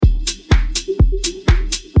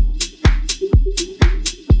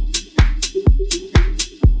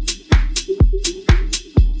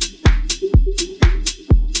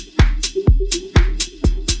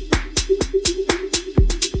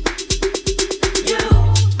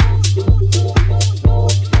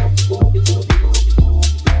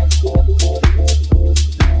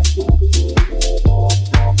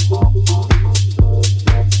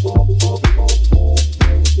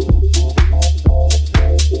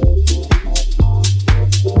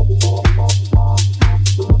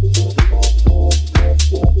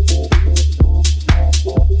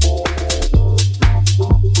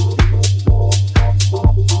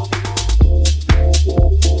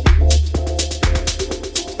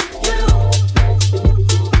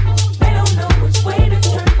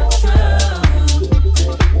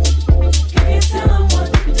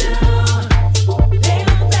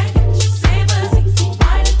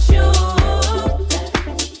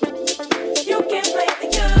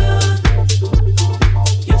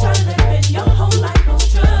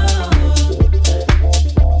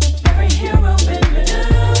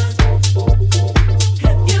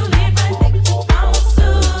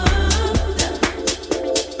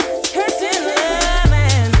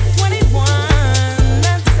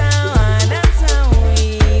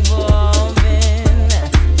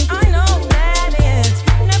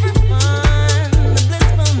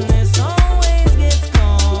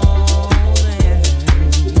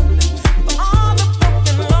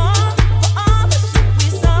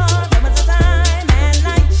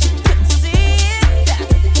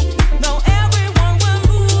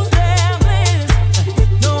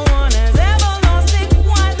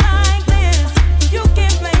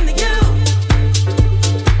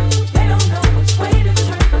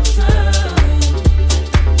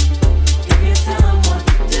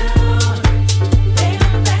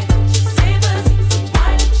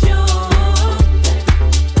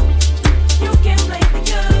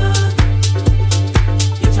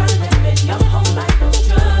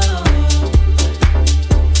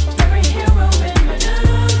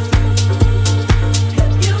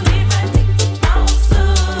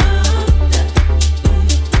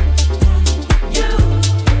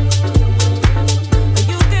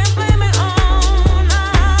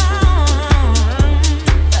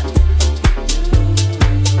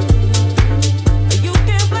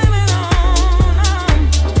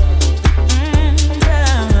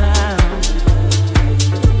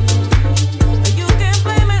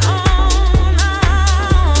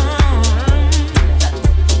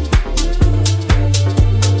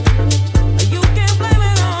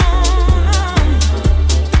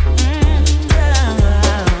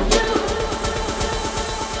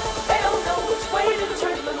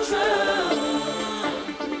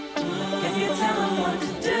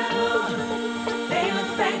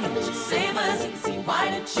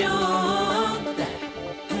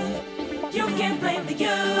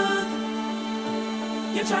youth.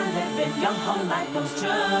 You're trying to live it, your whole life goes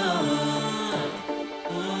true.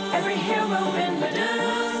 Every hero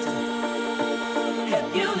introduced.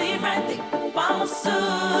 If you lead right, they follow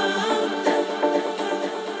suit.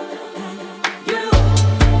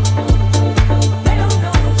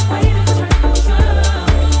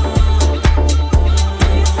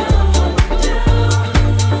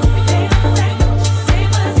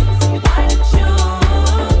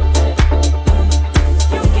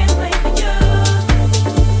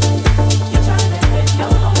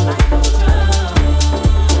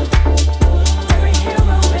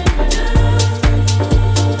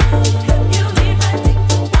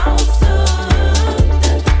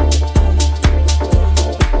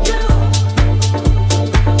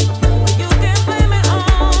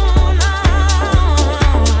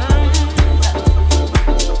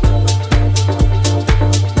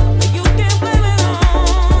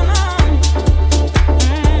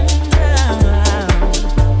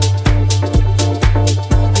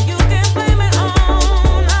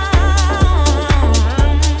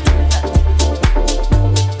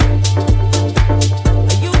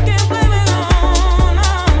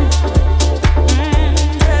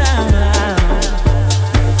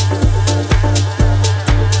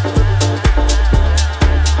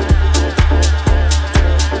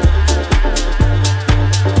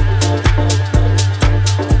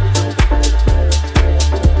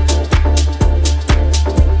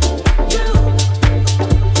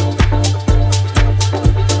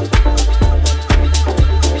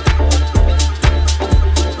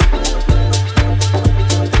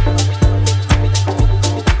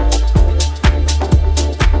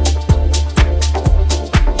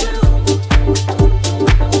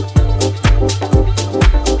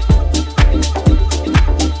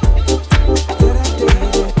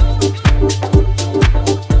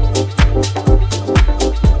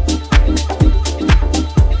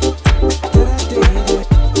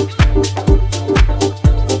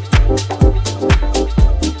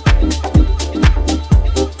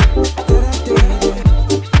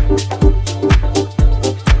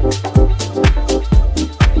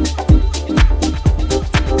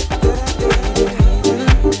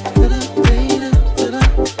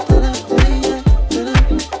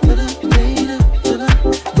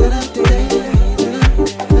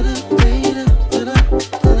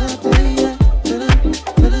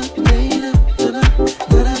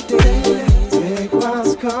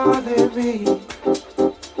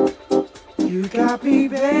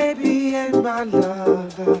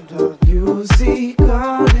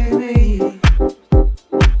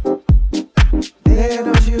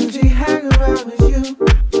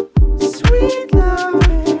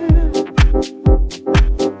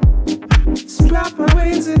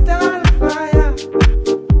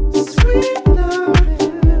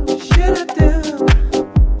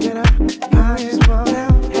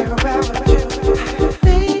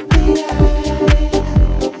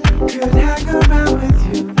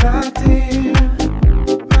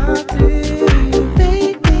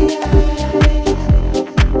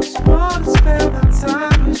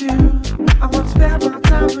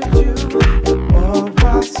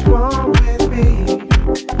 What's wrong with me?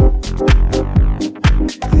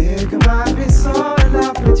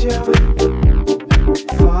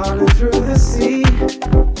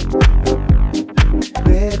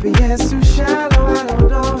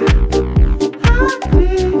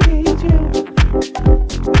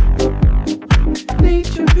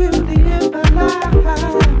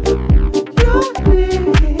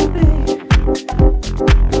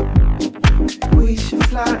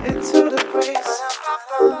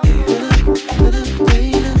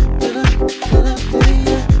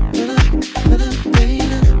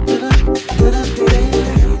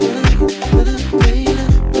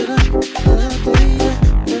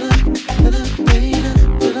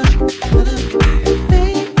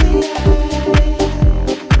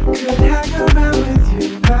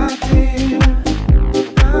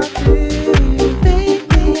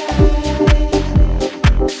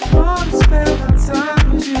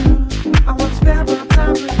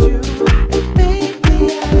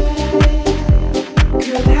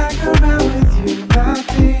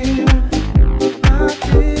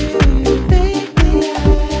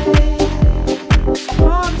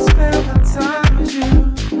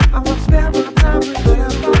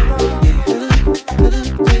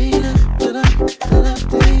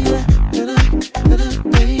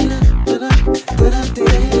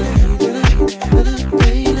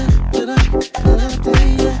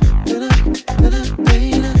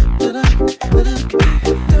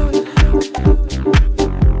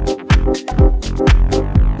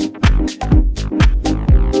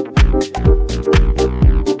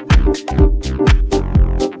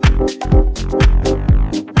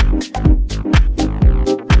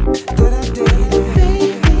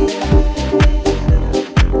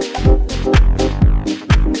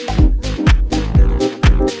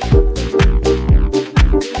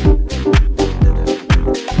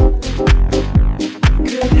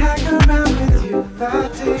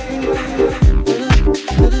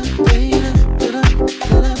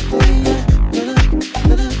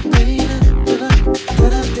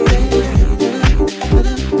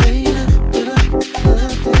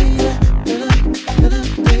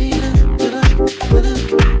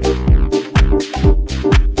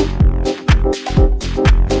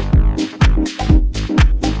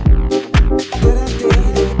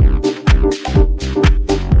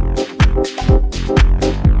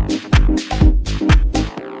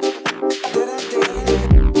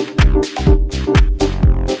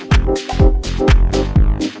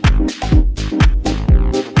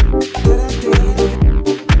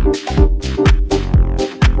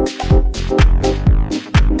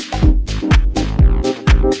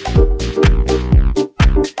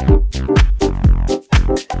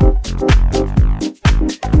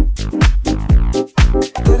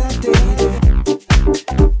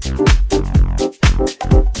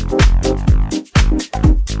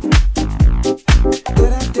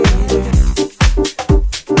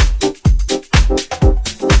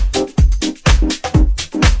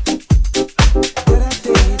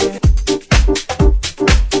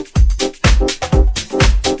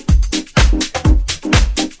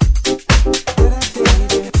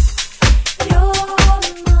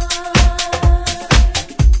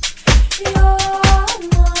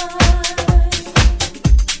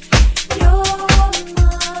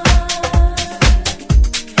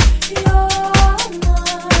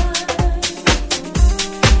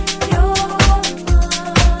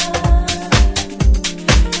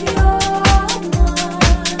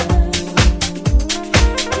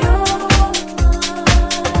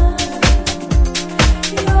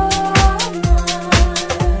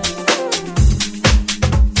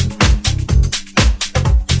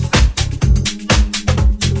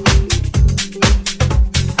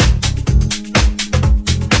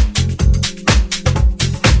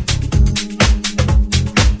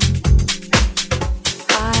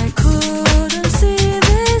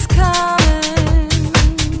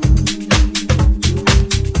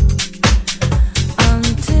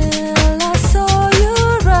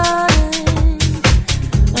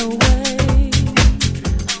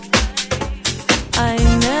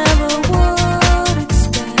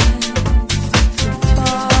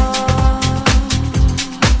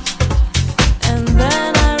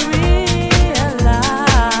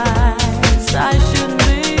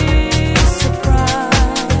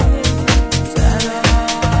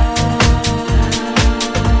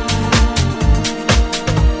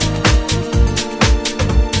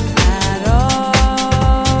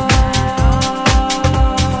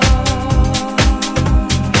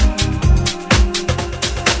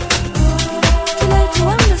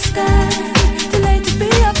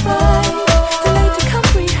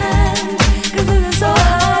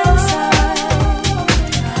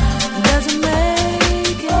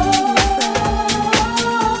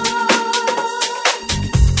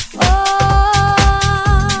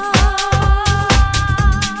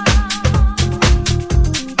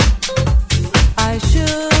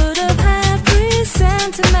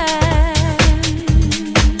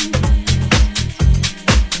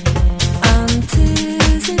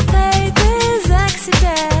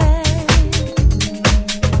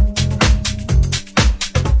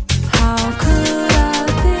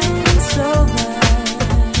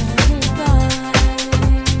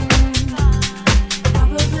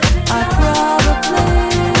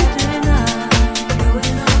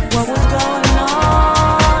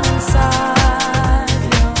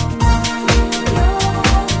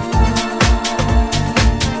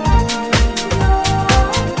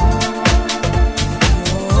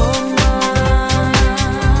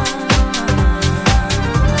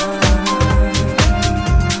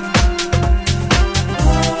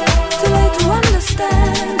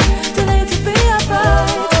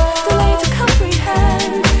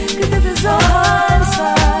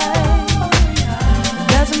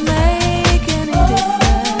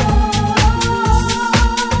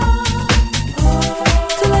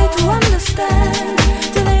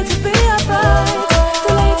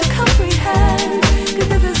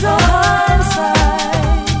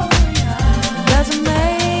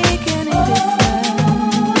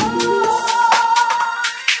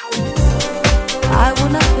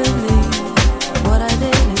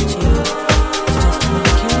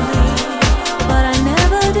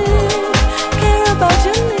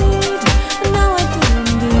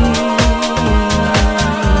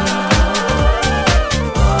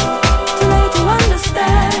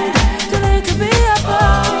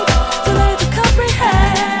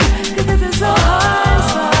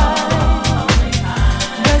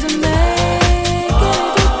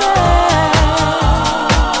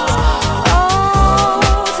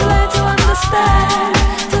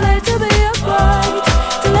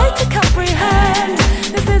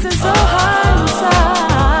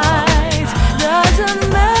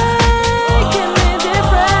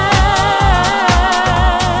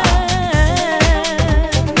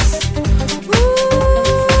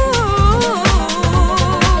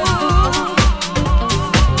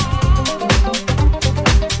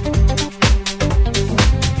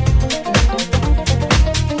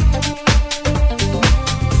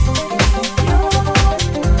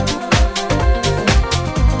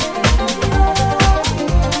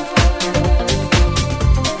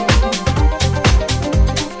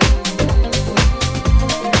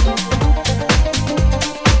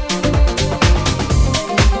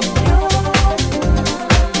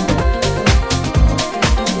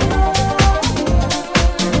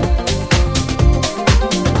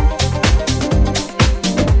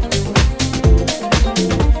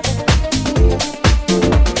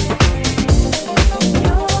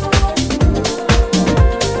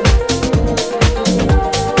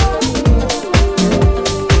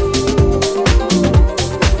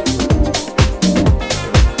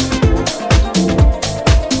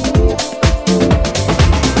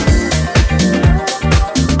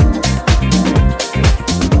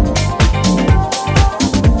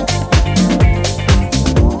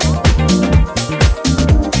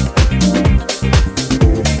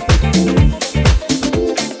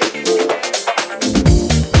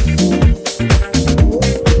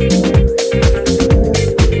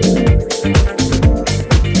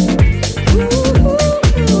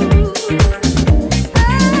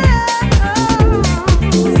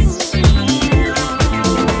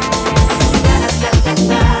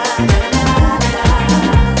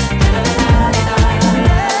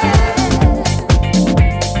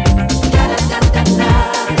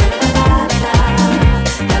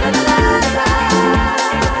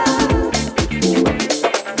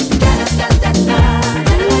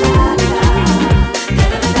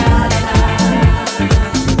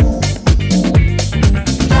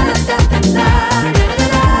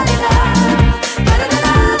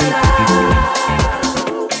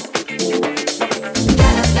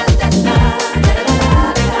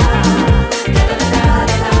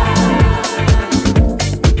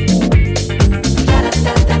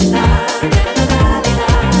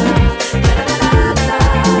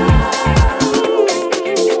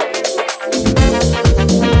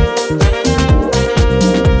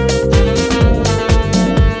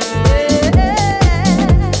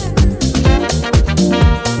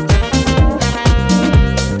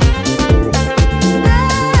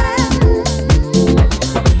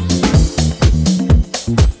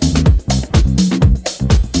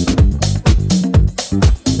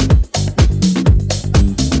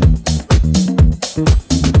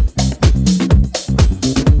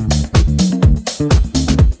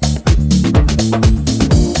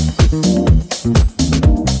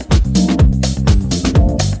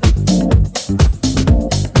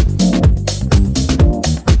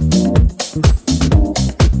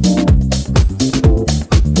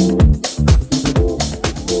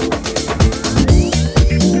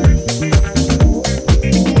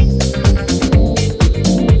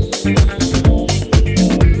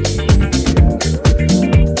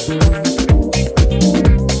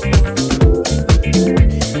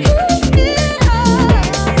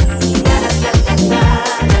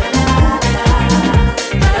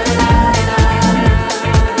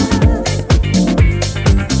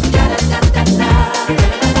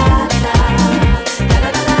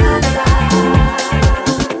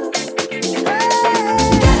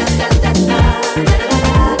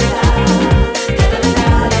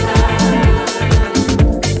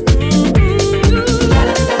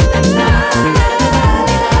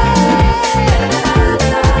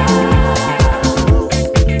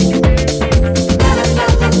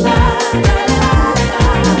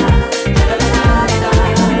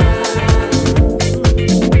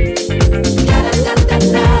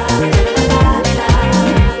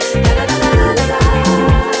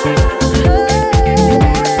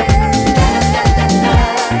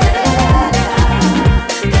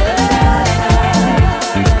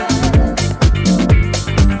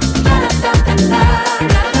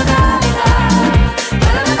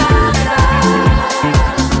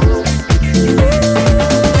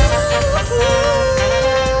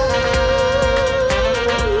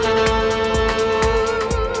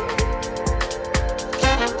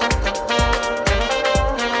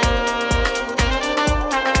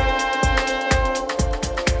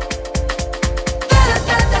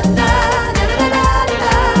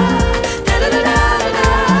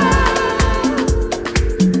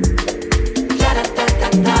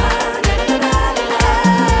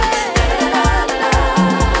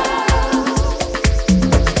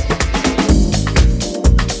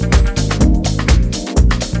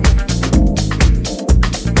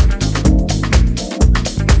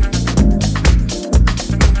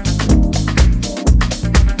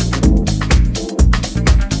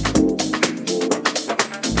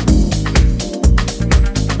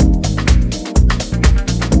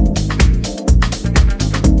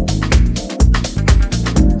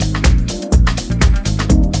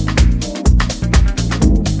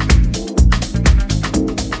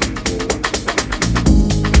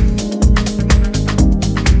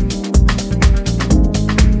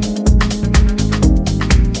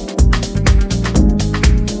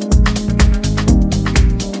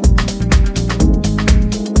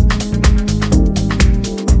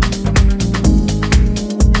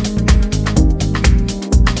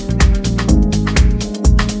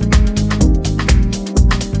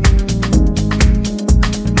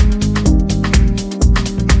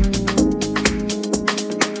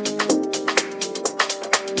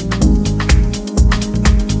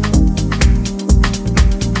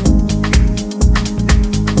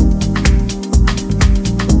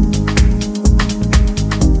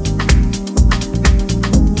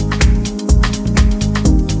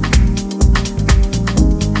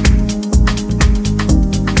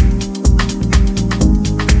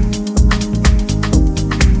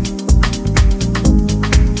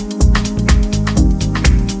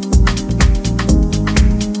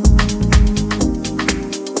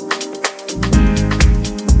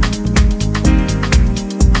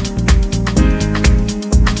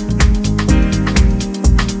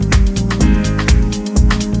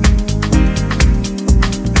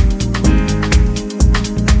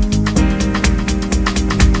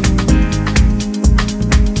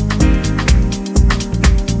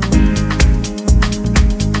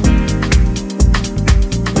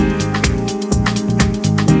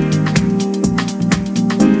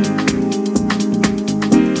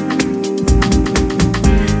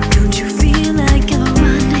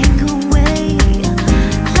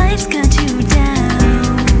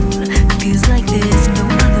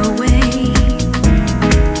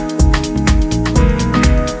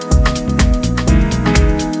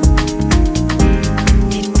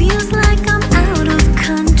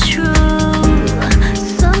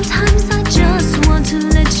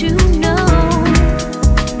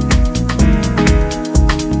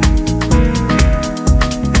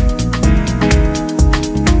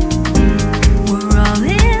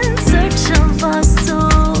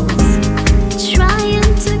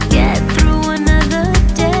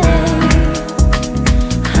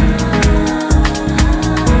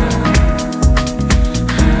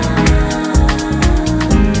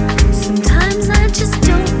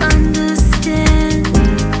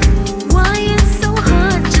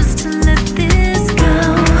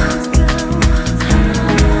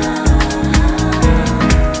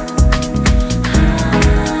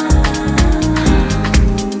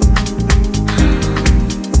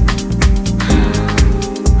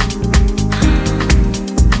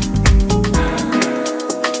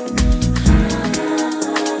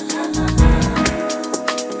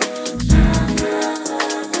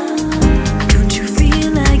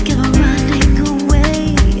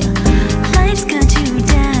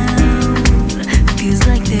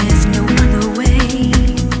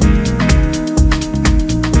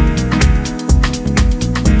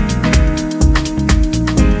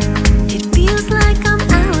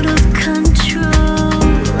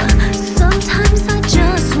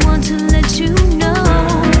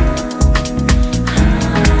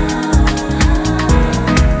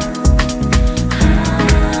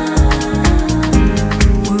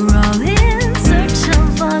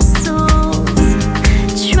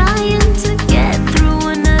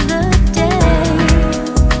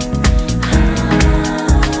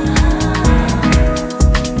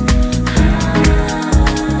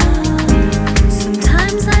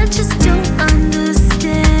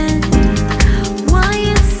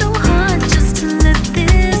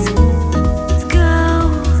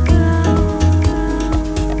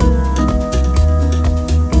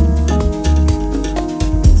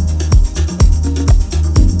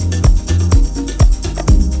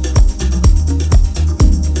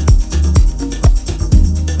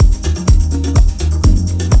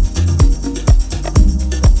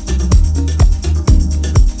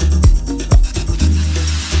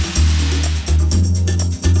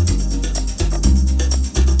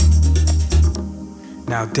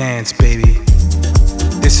 dance, baby.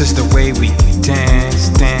 This is the way we dance,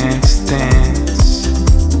 dance, dance.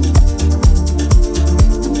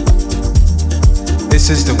 This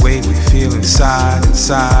is the way we feel inside,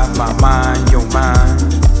 inside my mind, your mind.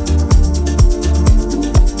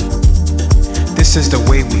 This is the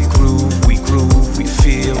way we groove, we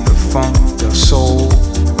feel the funk, the soul,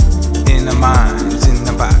 in the minds, in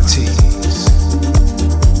the bodies.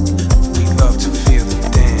 We love to feel the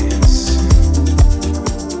dance.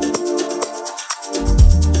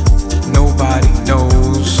 Nobody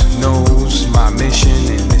knows my mission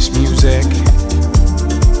in this music.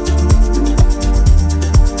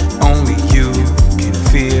 Only you can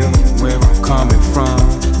feel where I'm coming from,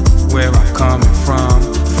 where I'm coming from.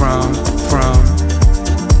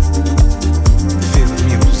 Feel the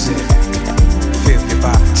music, feel your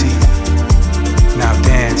body. Now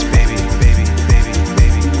dance, baby, baby, baby,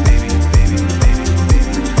 baby, baby, baby, baby,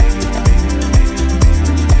 baby, baby, baby, baby.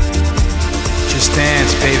 Just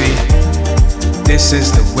dance, baby. This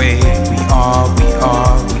is the way we are,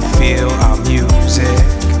 we feel our music.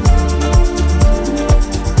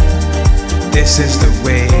 This is the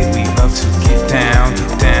way we love to get down,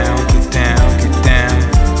 get down, get down, get down.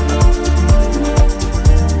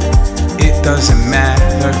 It doesn't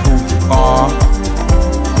matter who you are,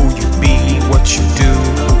 who you be, what you do,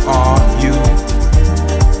 who are you.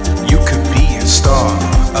 You could be a star,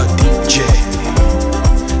 a DJ.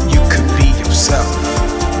 You could be yourself,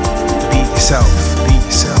 be yourself, be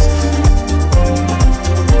yourself.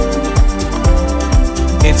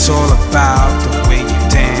 It's all about the way you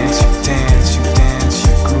dance, you dance, you dance,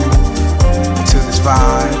 you groove to this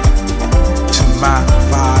vibe, to my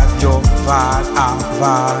vibe, your vibe, our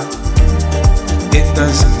vibe. It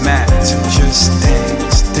doesn't matter, just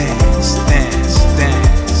dance, dance, dance,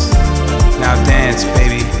 dance. Now dance,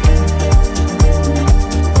 baby.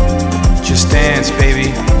 Just dance,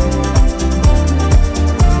 baby.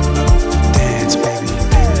 Dance, baby.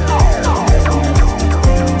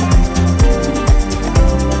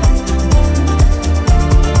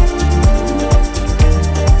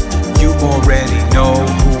 You already know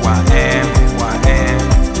who I am, who I am.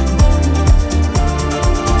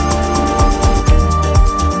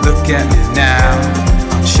 Look at me now,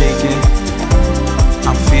 I'm shaking,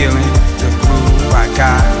 I'm feeling the groove I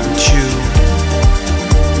got with you.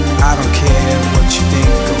 I don't care what you think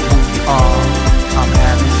of who you are, I'm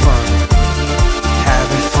having fun,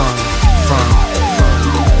 having fun, fun, fun,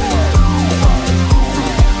 fun, fun.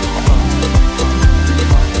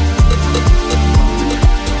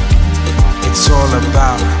 It's all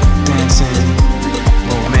about dancing,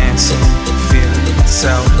 romancing, feeling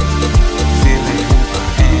myself, feeling who I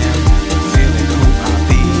am, feeling who I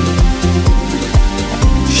be.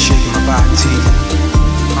 Shaking my body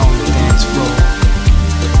on the dance floor.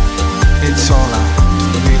 It's all I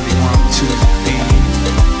really want to be.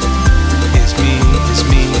 It's me, it's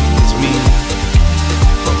me, it's me.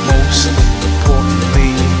 But most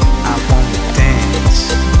importantly, I wanna dance,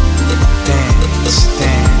 dance,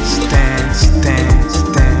 dance, dance, dance,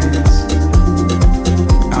 dance.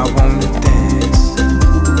 I wanna dance.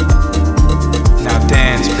 Now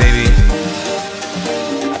dance, baby.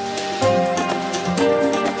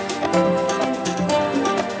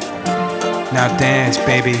 Now dance,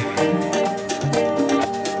 baby.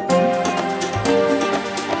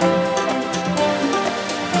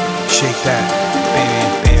 Shake that.